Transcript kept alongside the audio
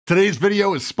Today's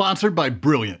video is sponsored by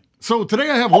Brilliant. So today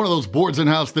I have one of those boards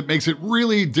in-house that makes it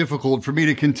really difficult for me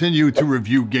to continue to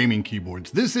review gaming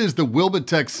keyboards. This is the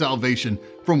Wilba.Tech Salvation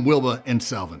from Wilba and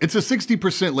Salvun. It's a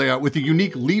 60% layout with a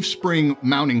unique leaf spring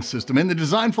mounting system, and the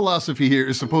design philosophy here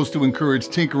is supposed to encourage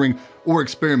tinkering or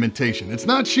experimentation. It's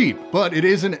not cheap, but it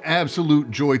is an absolute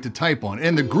joy to type on,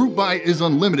 and the group buy is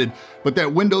unlimited, but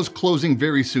that window's closing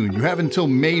very soon. You have until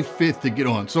May 5th to get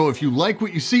on, so if you like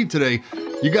what you see today,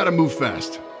 you gotta move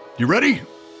fast. You ready?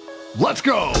 Let's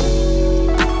go!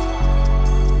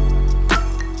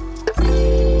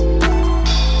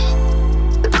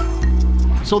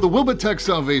 So the Wilba.Tech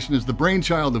Salvation is the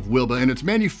brainchild of Wilba, and it's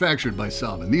manufactured by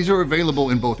Salvun. These are available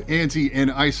in both ANSI and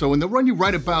ISO, and they'll run you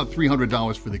right about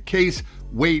 $300 for the case,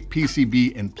 weight,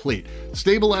 PCB, and plate.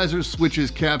 Stabilizers, switches,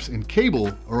 caps, and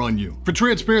cable are on you. For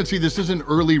transparency, this is an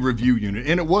early review unit,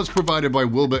 and it was provided by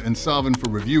Wilba and Salvun for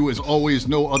review. As always,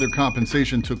 no other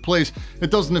compensation took place.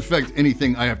 It doesn't affect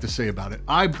anything I have to say about it.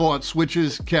 I bought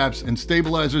switches, caps, and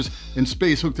stabilizers, and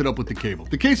Space hooked it up with the cable.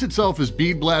 The case itself is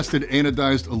bead blasted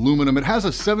anodized aluminum. It has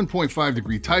a 7.5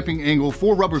 degree typing angle,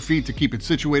 4 rubber feet to keep it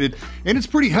situated, and it's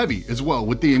pretty heavy as well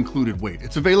with the included weight.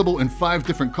 It's available in 5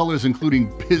 different colors,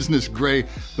 including business gray,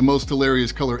 the most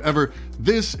hilarious color ever.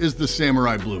 This is the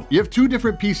samurai blue. You have 2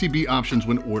 different PCB options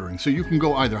when ordering, so you can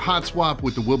go either hot swap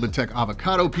with the Wilba.Tech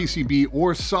Avocado PCB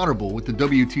or solderable with the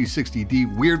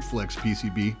WT60D Weird Flex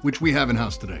PCB, which we have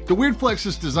in-house today. The Weird Flex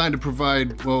is designed to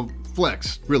provide, well,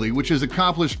 flex, really, which is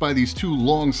accomplished by these 2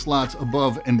 long slots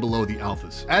above and below the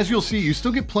alphas. As you'll see, you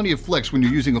still get plenty of flex when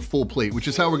you're using a full plate, which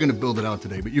is how we're gonna build it out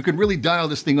today, but you can really dial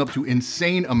this thing up to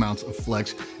insane amounts of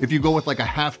flex if you go with like a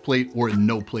half plate or a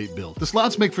no plate build. The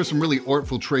slots make for some really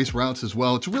artful trace routes as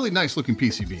well. It's a really nice looking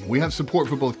PCB. We have support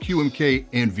for both QMK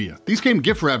and VIA. These came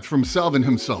gift wrapped from Salvun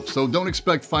himself, so don't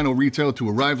expect final retail to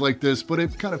arrive like this, but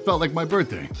it kind of felt like my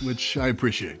birthday, which I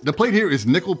appreciate. The plate here is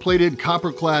nickel plated,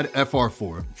 copper clad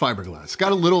FR4 fiberglass.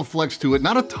 Got a little flex to it,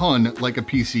 not a ton like a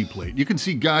PC plate. You can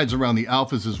see guides around the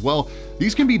alphas as well.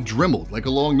 These can be dremeled like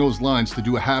along those lines to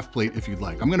do a half plate if you'd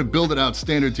like. I'm gonna build it out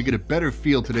standard to get a better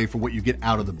feel today for what you get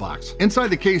out of the box. Inside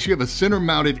the case, you have a center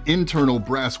mounted internal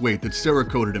brass weight that's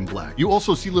Cerakoted in black. You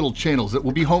also see little channels that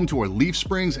will be home to our leaf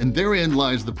springs, and therein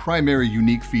lies the primary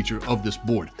unique feature of this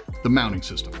board, the mounting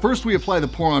system. First, we apply the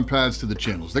pour-on pads to the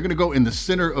channels. They're gonna go in the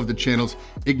center of the channels,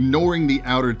 ignoring the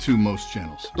outer 2 most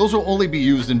channels. Those will only be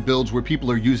used in builds where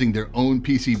people are using their own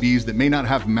PCBs that may not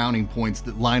have mounting points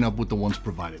that line up with the ones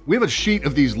provided. We have a sheet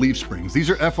of these leaf springs. These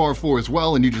are FR4 as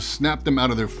well, and you just snap them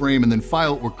out of their frame and then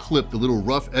file or clip the little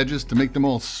rough edges to make them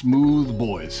all smooth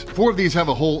boys. 4 of these have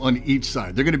a hole on each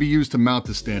side. They're gonna be used to mount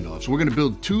the standoffs. We're gonna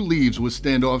build 2 leaves with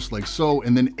standoffs like so,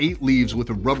 and then 8 leaves with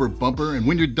a rubber bumper, and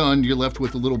when you're done, you're left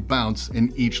with a little bounce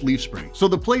in each leaf spring. So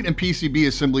the plate and PCB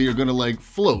assembly are gonna like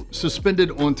float,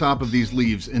 suspended on top of these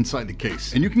leaves inside the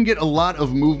case. And you can get a lot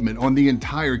of movement on the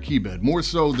entire keybed, more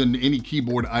so than any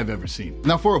keyboard I've ever seen.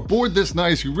 Now for a board this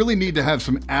nice, you really need to have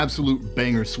some absolute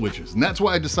banger switches, and that's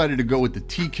why I decided to go with the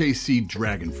TKC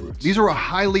Dragonfruits. These are a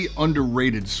highly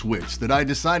underrated switch that I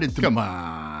decided to, come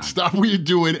on, stop what you're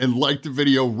doing and like the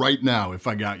video right now if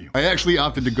I got you. I actually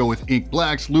opted to go with ink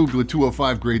blacks, lubed with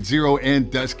 205 grade 0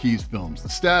 and desk keys films. The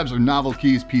stabs are novel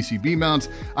keys PCB mounts.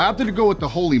 I opted to go with the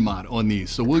HOLEE mod on these,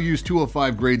 so we'll use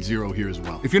 205 grade 0 here as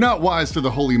well. If you're not wise to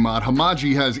the HOLEE mod,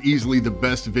 HAMAJI has easily the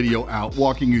best video out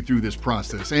walking you through this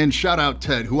process, and shout out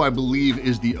TET, who I believe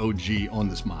is the OG on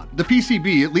this mod. The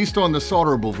PCB, at least on the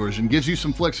solderable version, gives you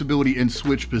some flexibility in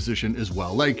switch position as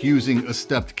well, like using a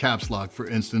stepped caps lock for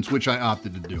instance, which I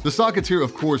opted to do. The sockets here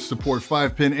of course support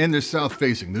 5-pin and they're south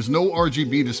facing. There's no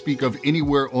RGB to speak of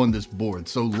anywhere on this board,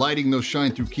 so lighting those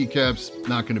shine through keycaps,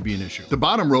 not gonna be an issue. The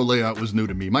bottom row layout was new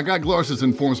to me. My guy Glarsis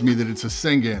informs me that it's a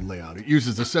Sengan layout. It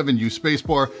uses a 7U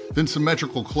spacebar, then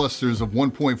symmetrical clusters of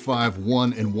 1.5,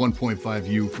 1, and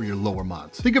 1.5U for your lower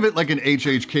mods. Think of it like an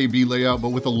HHKB layout, but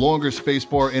with a longer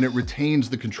spacebar, and it retains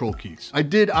the control keys. I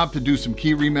did opt to do some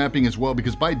key remapping as well,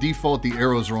 because by default the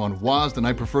arrows are on WASD and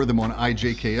I prefer them on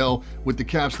IJKL with the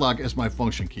caps lock as my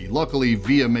function key. Luckily,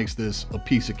 VIA makes this a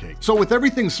piece of cake. So with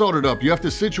everything soldered up, you have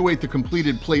to situate the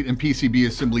completed plate and PCB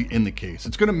assembly in the case.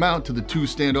 It's gonna mount to the 2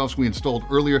 standoffs we installed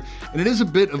earlier, and it is a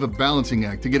bit of a balancing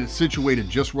act to get it situated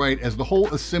just right, as the whole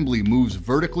assembly moves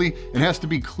vertically and has to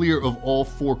be clear of all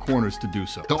 4 corners to do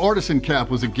so. The artisan cap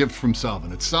was a gift from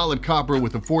Salvun. It's solid copper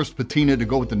with a forced patina to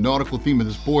go with the nautical theme of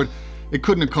this board. It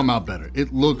couldn't have come out better.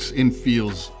 It looks and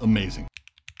feels amazing.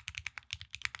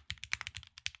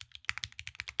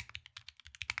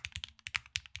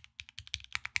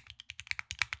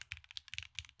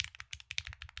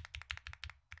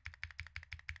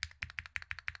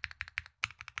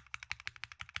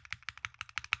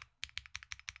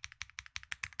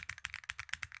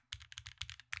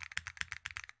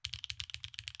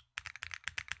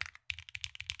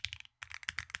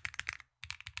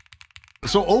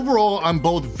 So overall, I'm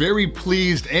both very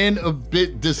pleased and a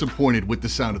bit disappointed with the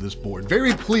sound of this board.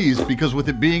 Very pleased because with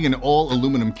it being an all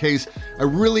aluminum case, I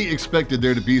really expected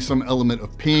there to be some element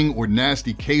of ping or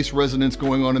nasty case resonance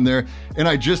going on in there, and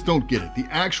I just don't get it. The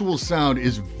actual sound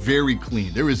is very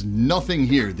clean. There is nothing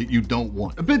here that you don't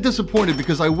want. A bit disappointed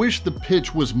because I wish the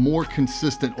pitch was more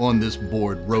consistent on this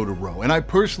board row to row, and I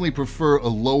personally prefer a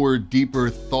lower, deeper,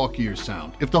 thawkier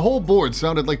sound. If the whole board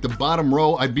sounded like the bottom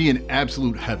row, I'd be in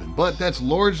absolute heaven, but that's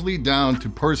largely down to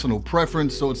personal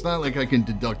preference, so it's not like I can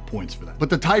deduct points for that. But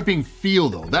the typing feel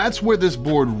though, that's where this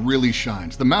board really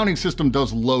shines. The mounting system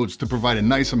does loads to provide a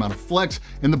nice amount of flex,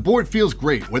 and the board feels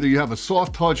great, whether you have a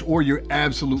soft touch or you're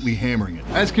absolutely hammering it.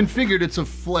 As configured, it's a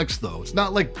flex though. It's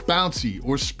not like bouncy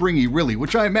or springy really,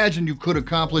 which I imagine you could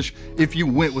accomplish if you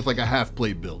went with like a half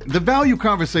plate build. The value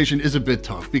conversation is a bit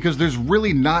tough because there's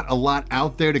really not a lot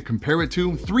out there to compare it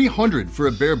to. 300 for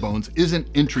a bare bones isn't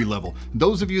entry level.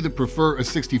 Those of you that prefer a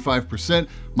 65%,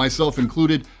 myself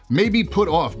included, may be put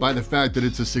off by the fact that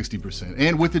it's a 60%.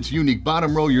 And with its unique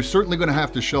bottom row, you're certainly going to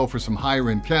have to shell for some higher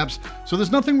end caps, so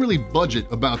there's nothing really budget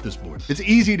about this board. It's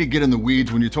easy to get in the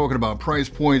weeds when you're talking about price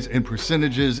points and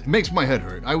percentages. It makes my head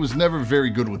hurt. I was never very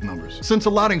good with numbers. Since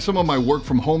allotting some of my work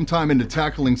from home time into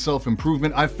tackling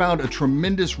self-improvement, I've found a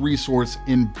tremendous resource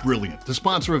in Brilliant, the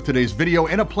sponsor of today's video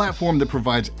and a platform that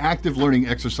provides active learning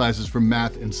exercises for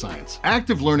math and science.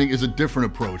 Active learning is a different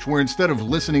approach where instead of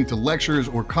listening to lectures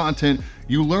or content,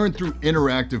 you learn through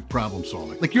interactive problem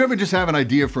solving. Like, you ever just have an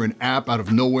idea for an app out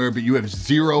of nowhere, but you have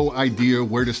zero idea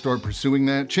where to start pursuing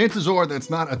that? Chances are that's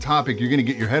not a topic you're gonna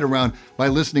get your head around by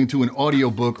listening to an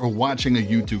audiobook or watching a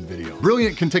YouTube video.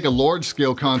 Brilliant can take a large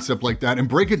scale concept like that and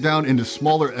break it down into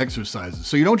smaller exercises.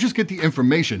 So you don't just get the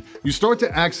information, you start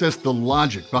to access the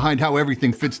logic behind how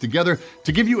everything fits together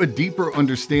to give you a deeper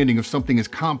understanding of something as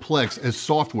complex as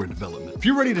software development. If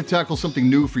you're ready to tackle something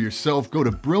new for yourself, go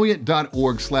to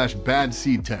brilliant.org/BadSeed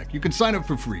Tech. You can sign up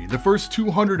for free. The first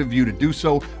 200 of you to do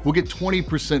so will get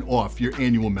 20% off your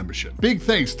annual membership. Big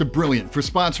thanks to Brilliant for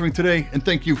sponsoring today, and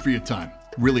thank you for your time.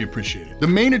 Really appreciate it. The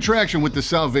main attraction with the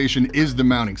Salvation is the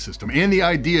mounting system and the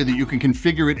idea that you can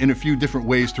configure it in a few different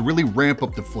ways to really ramp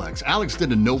up the flex. Alex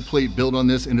did a no plate build on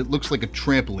this and it looks like a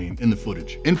trampoline in the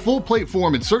footage. In full plate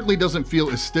form, it certainly doesn't feel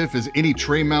as stiff as any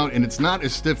tray mount, and it's not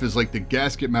as stiff as like the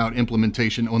gasket mount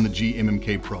implementation on the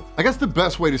GMK Pro. I guess the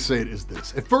best way to say it is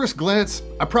this. At first glance,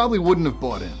 I probably wouldn't have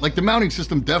bought in. Like, the mounting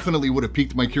system definitely would have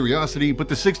piqued my curiosity, but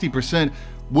the 60%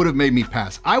 would have made me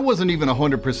pass. I wasn't even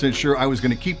 100% sure I was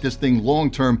gonna keep this thing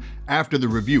long-term after the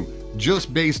review,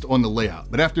 just based on the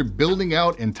layout. But after building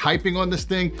out and typing on this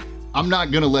thing, I'm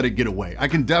not gonna let it get away. I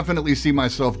can definitely see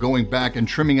myself going back and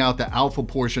trimming out the alpha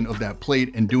portion of that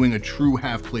plate and doing a true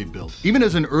half plate build. Even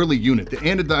as an early unit, the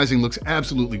anodizing looks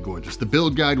absolutely gorgeous. The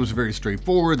build guide was very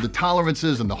straightforward. The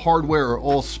tolerances and the hardware are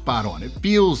all spot on. It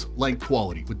feels like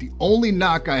quality, with the only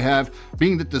knock I have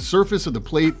being that the surface of the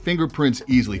plate fingerprints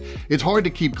easily. It's hard to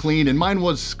keep clean, and mine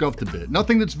was scuffed a bit.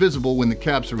 Nothing that's visible when the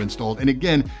caps are installed. And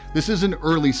again, this is an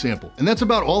early sample, and that's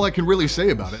about all I can really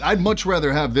say about it. I'd much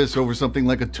rather have this over something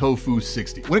like a Tofu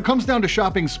 60. When it comes down to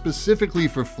shopping specifically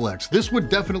for flex, this would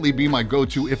definitely be my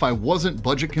go-to if I wasn't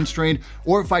budget constrained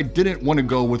or if I didn't want to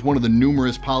go with one of the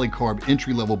numerous polycarb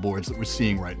entry-level boards that we're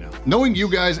seeing right now. Knowing you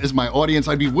guys as my audience,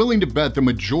 I'd be willing to bet the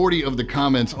majority of the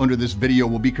comments under this video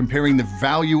will be comparing the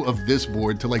value of this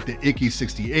board to like the Icky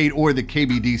 68 or the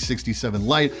KBD 67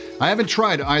 Lite. I haven't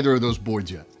tried either of those boards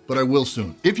yet, but I will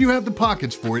soon. If you have the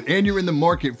pockets for it and you're in the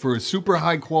market for a super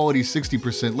high quality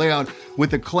 60% layout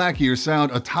with a clackier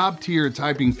sound, a top tier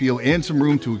typing feel, and some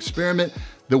room to experiment,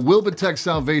 the Wilba.Tech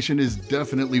Salvation is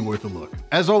definitely worth a look.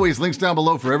 As always, links down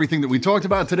below for everything that we talked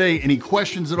about today. Any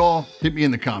questions at all, hit me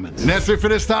in the comments. And that's it for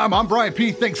this time. I'm Brian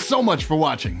P. Thanks so much for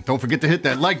watching. Don't forget to hit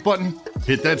that like button,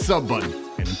 hit that sub button,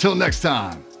 and until next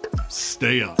time,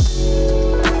 stay up.